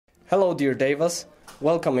Hello dear Davis,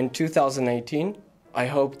 welcome in 2018. I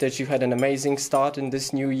hope that you had an amazing start in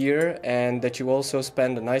this new year and that you also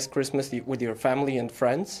spend a nice Christmas with your family and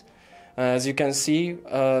friends. As you can see,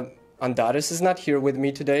 Andres is not here with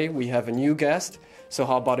me today. We have a new guest, so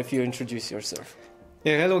how about if you introduce yourself?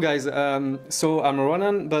 Yeah, hello guys. So I'm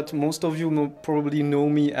Ronan, but most of you probably know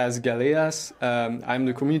me as Galeas. I'm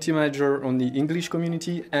the community manager on the English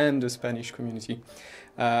community and the Spanish community.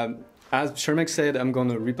 As Shermek said, I'm going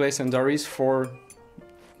to replace Andres for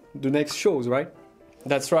the next shows, right?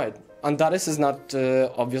 That's right. Andres is not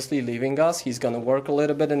obviously leaving us. He's going to work a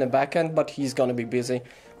little bit in the back end, but he's going to be busy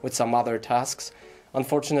with some other tasks.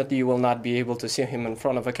 Unfortunately, you will not be able to see him in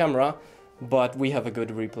front of a camera, but we have a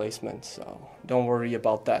good replacement, so don't worry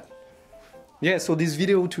about that. Yeah, so this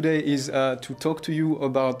video today is to talk to you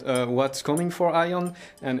about what's coming for AION,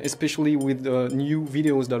 and especially with the new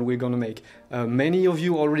videos that we're gonna make. Many of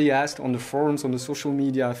you already asked on the forums, on the social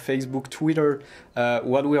media, Facebook, Twitter,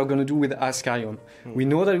 what we are gonna do with Ask AION. We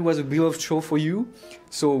know that it was a beloved show for you,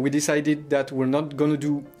 so we decided that we're not gonna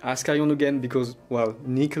do Ask AION again because, well,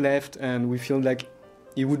 Nick left and we feel like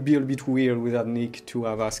it would be a bit weird without Nick to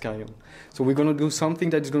have Ask AION. So we're gonna do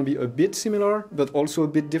something that is gonna be a bit similar, but also a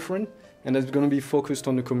bit different, and that's going to be focused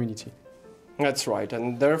on the community. That's right,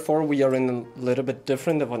 and therefore we are in a little bit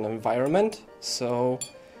different of an environment. So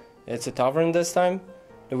it's a tavern this time.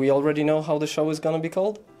 Do we already know how the show is going to be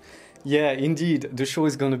called? Yeah, indeed. The show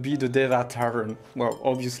is going to be the Deva Tavern. Well,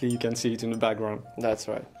 obviously you can see it in the background. That's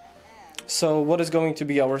right. So what is going to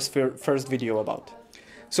be our first video about?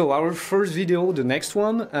 So our first video, the next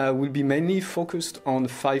one, will be mainly focused on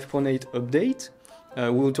 5.8 update. We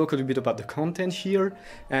will talk a little bit about the content here,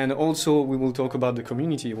 and also we will talk about the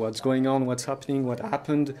community, what's going on, what's happening, what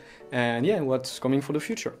happened, and yeah, what's coming for the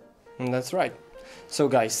future. That's right. So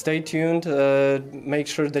guys, stay tuned, make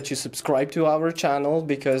sure that you subscribe to our channel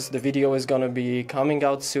because the video is gonna be coming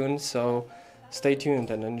out soon, so stay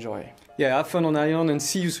tuned and enjoy. Yeah, have fun on AION and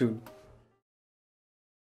see you soon.